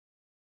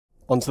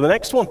On to the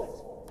next one.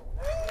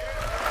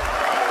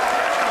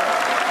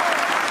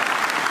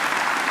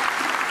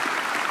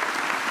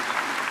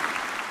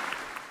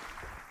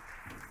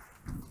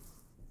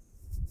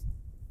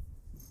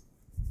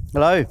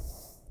 Hello.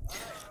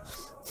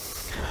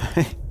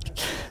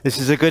 This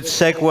is a good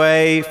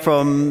segue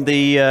from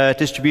the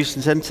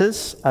distribution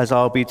centers, as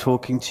I'll be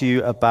talking to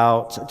you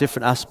about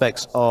different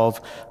aspects of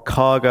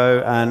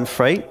cargo and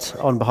freight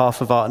on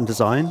behalf of art and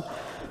design.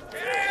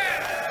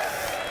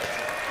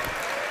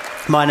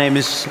 My name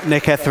is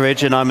Nick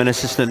Etheridge, and I'm an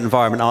assistant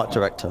environment art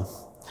director.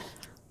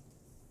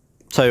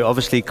 So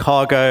obviously,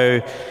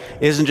 cargo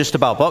isn't just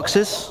about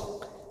boxes.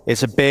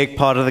 It's a big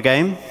part of the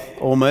game.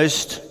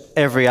 Almost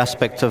every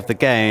aspect of the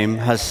game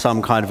has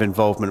some kind of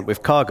involvement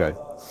with cargo.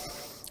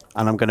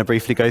 And I'm going to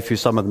briefly go through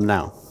some of them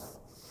now.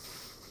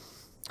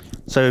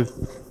 So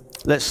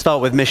let's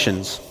start with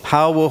missions.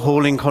 How will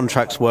hauling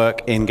contracts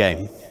work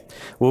in-game?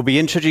 We'll be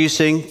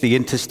introducing the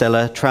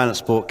Interstellar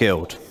Transport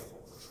Guild,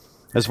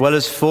 as well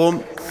as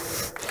formalizing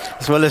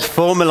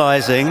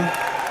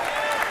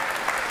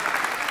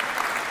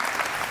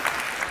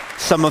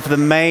some of the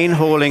main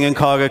hauling and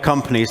cargo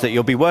companies that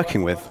you'll be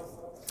working with.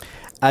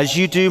 As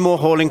you do more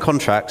hauling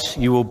contracts,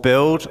 you will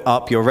build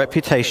up your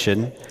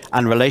reputation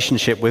and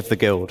relationship with the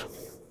guild.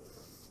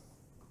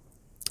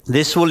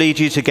 This will lead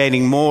you to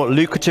gaining more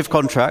lucrative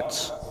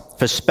contracts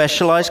for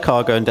specialized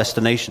cargo and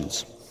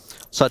destinations,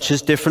 such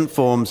as different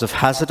forms of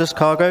hazardous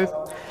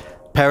cargo,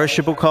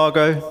 perishable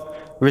cargo,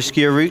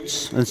 riskier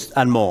routes,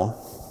 and more.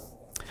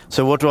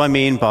 So what do I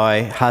mean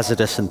by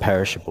hazardous and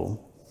perishable?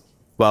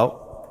 Well,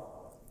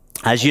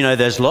 as you know,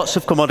 there's lots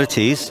of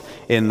commodities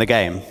in the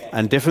game,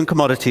 and different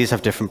commodities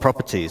have different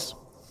properties.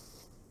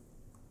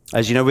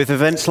 As you know, with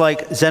events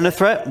like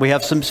Xenothreat, we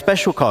have some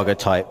special cargo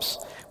types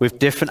with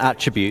different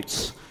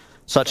attributes,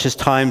 such as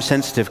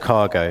time-sensitive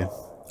cargo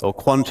or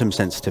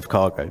quantum-sensitive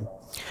cargo.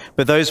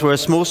 But those were a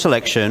small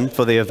selection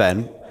for the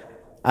event,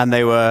 and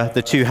they were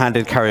the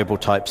two-handed carryable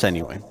types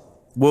anyway.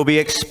 We'll be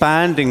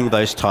expanding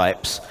those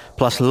types,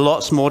 plus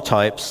lots more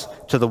types,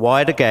 to the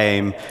wider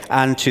game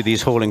and to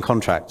these hauling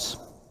contracts.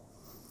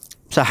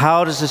 So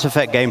how does this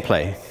affect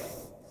gameplay?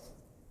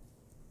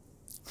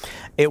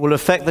 It will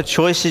affect the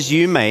choices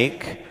you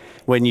make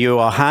when you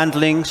are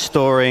handling,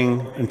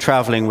 storing, and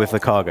traveling with the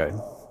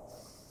cargo.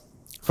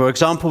 For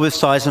example, with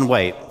size and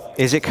weight.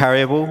 Is it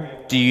carryable?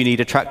 Do you need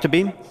a tractor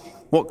beam?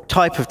 What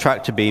type of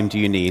tractor beam do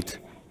you need?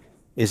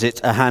 Is it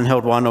a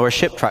handheld one or a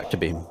ship tractor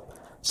beam?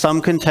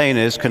 Some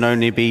containers can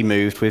only be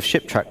moved with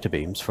ship tractor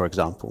beams, for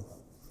example.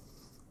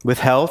 With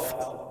health,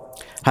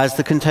 has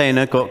the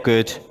container got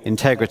good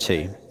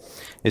integrity?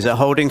 Is it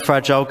holding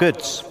fragile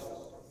goods?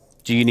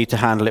 Do you need to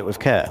handle it with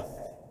care?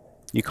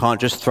 You can't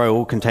just throw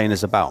all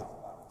containers about.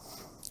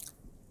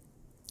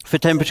 For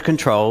temperature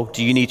control,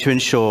 do you need to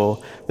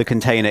ensure the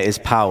container is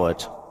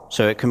powered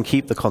so it can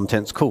keep the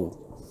contents cool?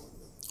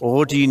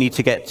 Or do you need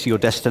to get to your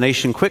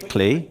destination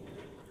quickly,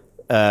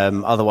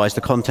 otherwise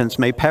the contents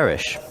may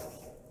perish?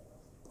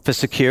 For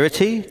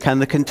security, can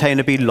the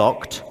container be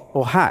locked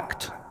or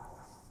hacked?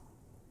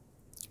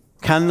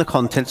 Can the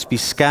contents be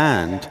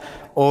scanned,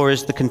 or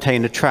is the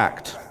container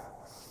tracked?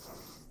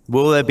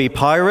 Will there be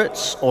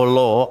pirates or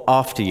law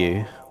after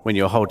you when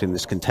you're holding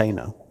this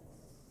container?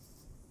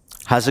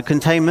 Hazard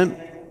containment.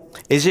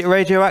 Is it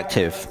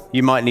radioactive?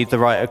 You might need the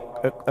right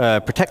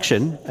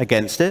protection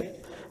against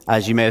it,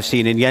 as you may have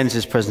seen in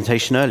Jens's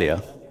presentation earlier.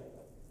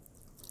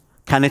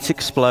 Can it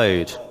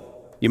explode?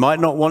 You might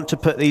not want to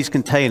put these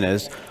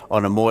containers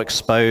on a more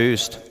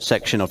exposed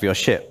section of your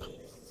ship.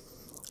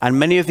 And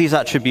many of these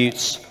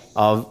attributes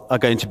are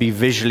going to be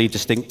visually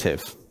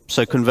distinctive.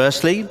 So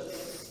conversely,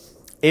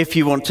 if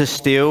you want to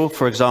steal,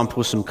 for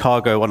example, some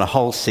cargo on a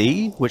hull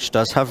C, which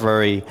does have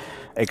very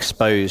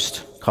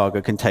exposed cargo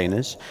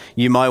containers,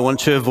 you might want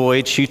to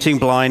avoid shooting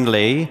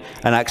blindly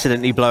and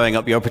accidentally blowing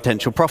up your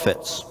potential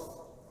profits.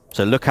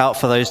 So look out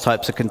for those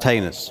types of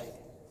containers.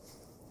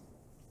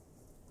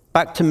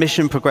 Back to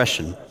mission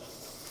progression.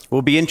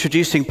 We'll be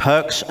introducing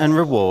perks and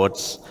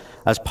rewards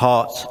as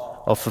part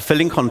of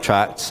fulfilling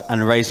contracts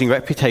and raising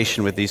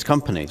reputation with these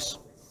companies.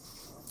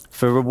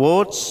 For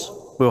rewards,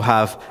 we'll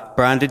have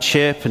branded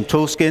ship and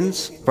tool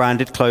skins,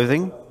 branded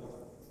clothing.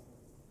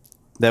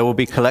 There will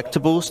be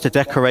collectibles to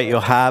decorate your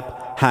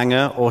hab,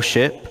 hangar, or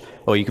ship,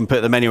 or you can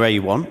put them anywhere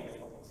you want.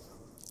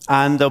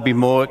 And there'll be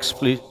more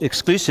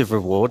exclusive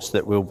rewards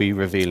that we'll be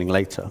revealing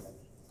later.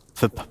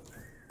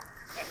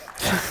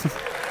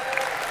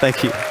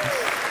 Thank you.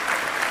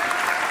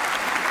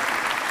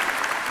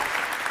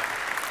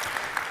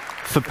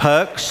 For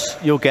perks,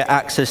 you'll get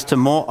access to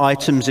more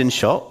items in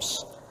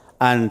shops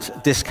and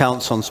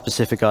discounts on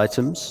specific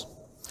items.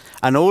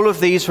 And all of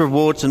these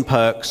rewards and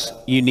perks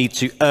you need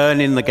to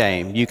earn in the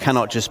game. You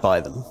cannot just buy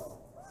them.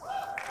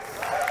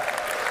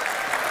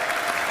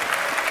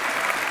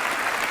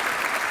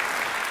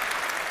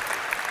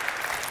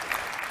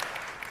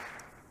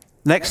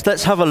 Next,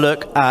 let's have a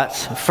look at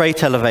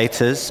freight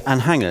elevators and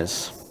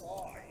hangars.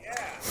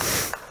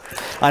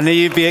 I knew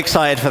you'd be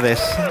excited for this.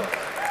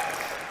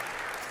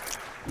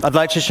 I'd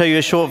like to show you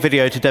a short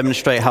video to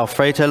demonstrate how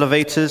freight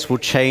elevators will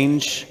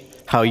change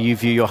how you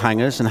view your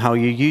hangars and how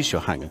you use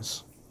your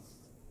hangars.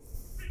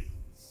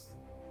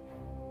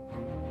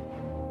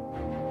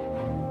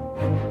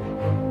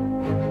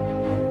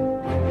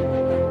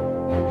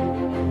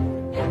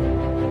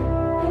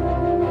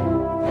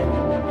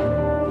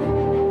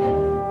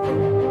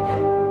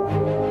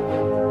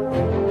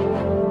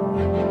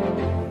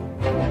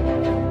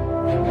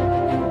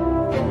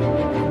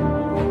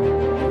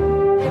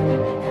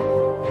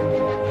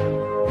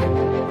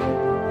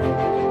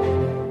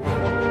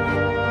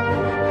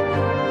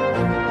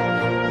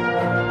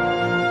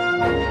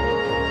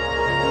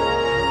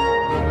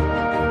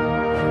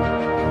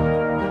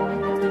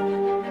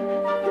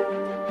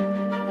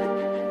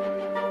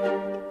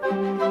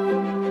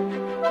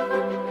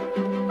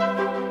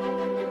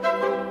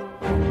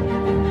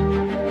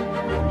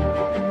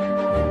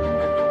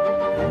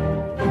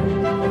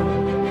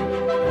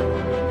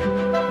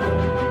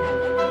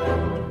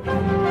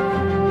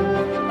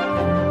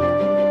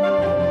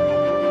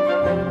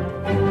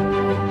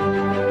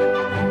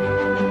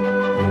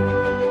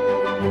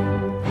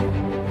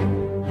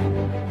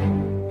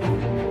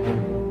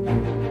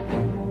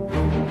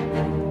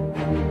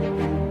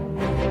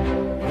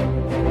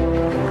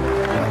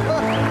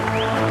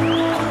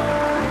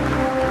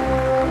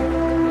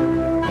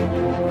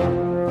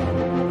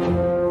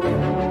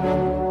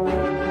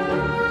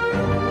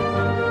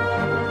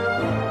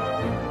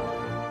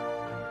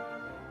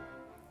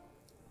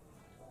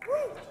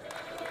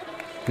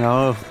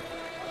 No.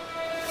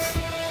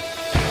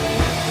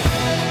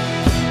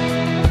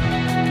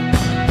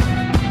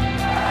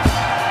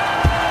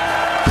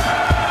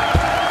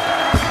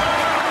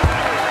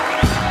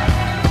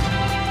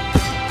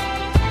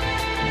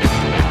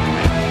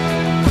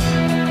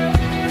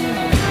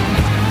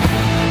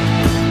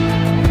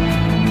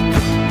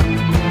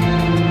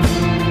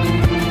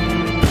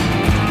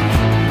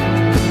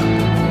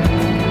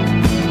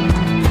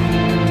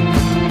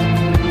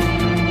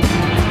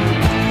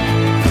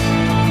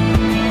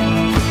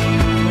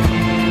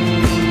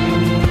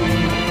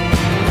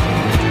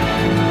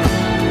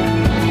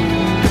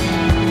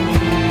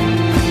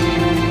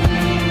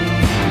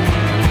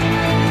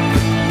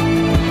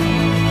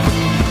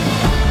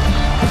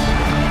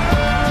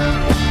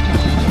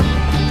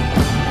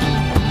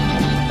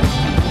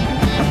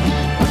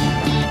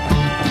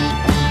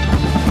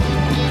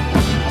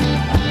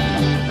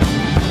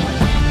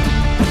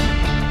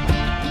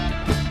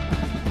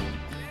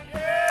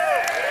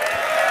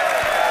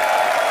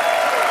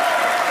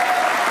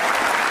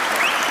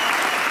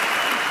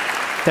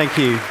 Thank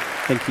you.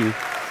 Thank you.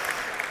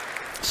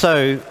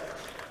 So,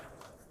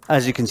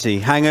 as you can see,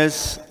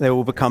 hangars, they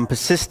will become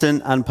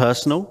persistent and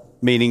personal,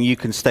 meaning you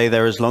can stay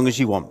there as long as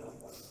you want.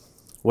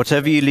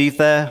 Whatever you leave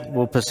there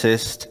will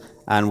persist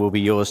and will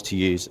be yours to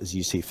use as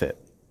you see fit.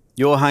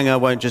 Your hangar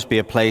won't just be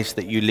a place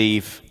that you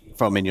leave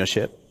from in your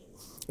ship.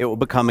 It will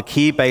become a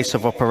key base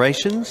of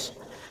operations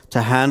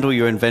to handle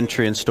your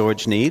inventory and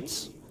storage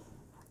needs,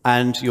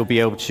 and you'll be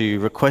able to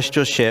request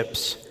your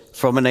ships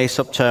from an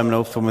ASOP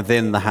terminal from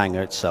within the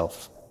hangar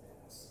itself.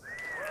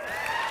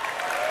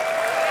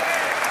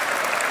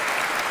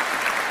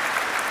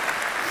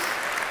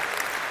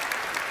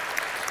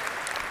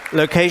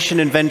 Location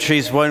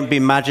inventories won't be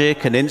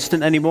magic and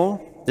instant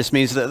anymore. This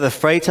means that the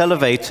freight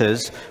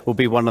elevators will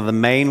be one of the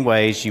main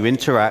ways you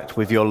interact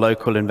with your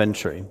local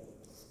inventory.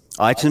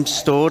 Items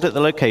stored at the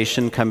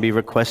location can be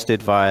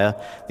requested via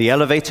the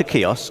elevator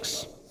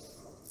kiosks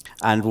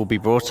and will be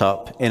brought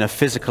up in a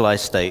physicalized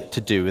state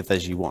to do with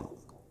as you want.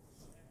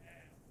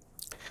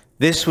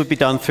 This would be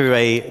done through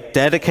a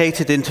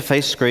dedicated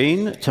interface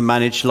screen to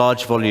manage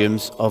large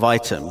volumes of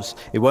items.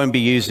 It won't be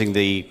using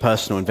the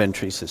personal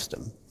inventory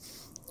system.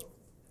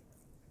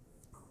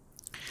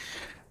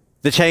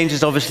 The change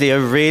is obviously a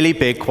really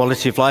big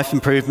quality of life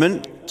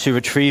improvement to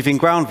retrieving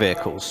ground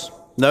vehicles.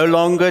 No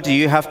longer do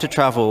you have to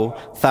travel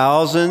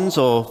thousands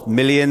or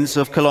millions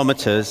of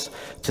kilometers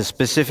to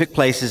specific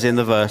places in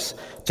the verse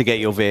to get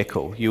your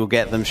vehicle. You will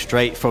get them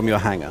straight from your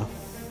hangar.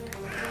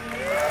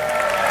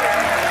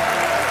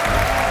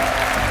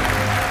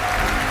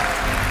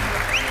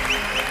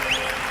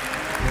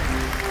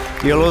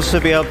 You'll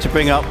also be able to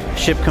bring up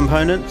ship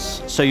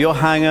components, so your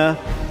hangar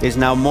is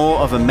now more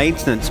of a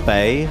maintenance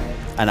bay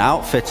and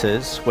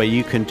outfitters where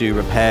you can do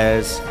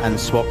repairs and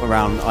swap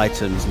around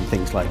items and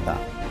things like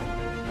that.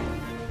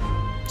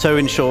 So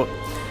in short,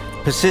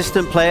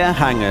 persistent player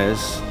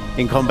hangars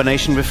in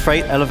combination with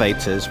freight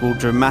elevators will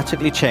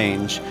dramatically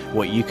change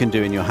what you can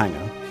do in your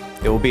hangar.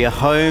 It will be a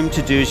home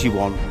to do as you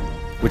want,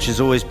 which has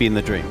always been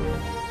the dream.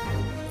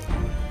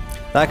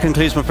 That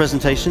concludes my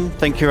presentation.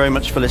 Thank you very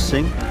much for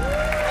listening.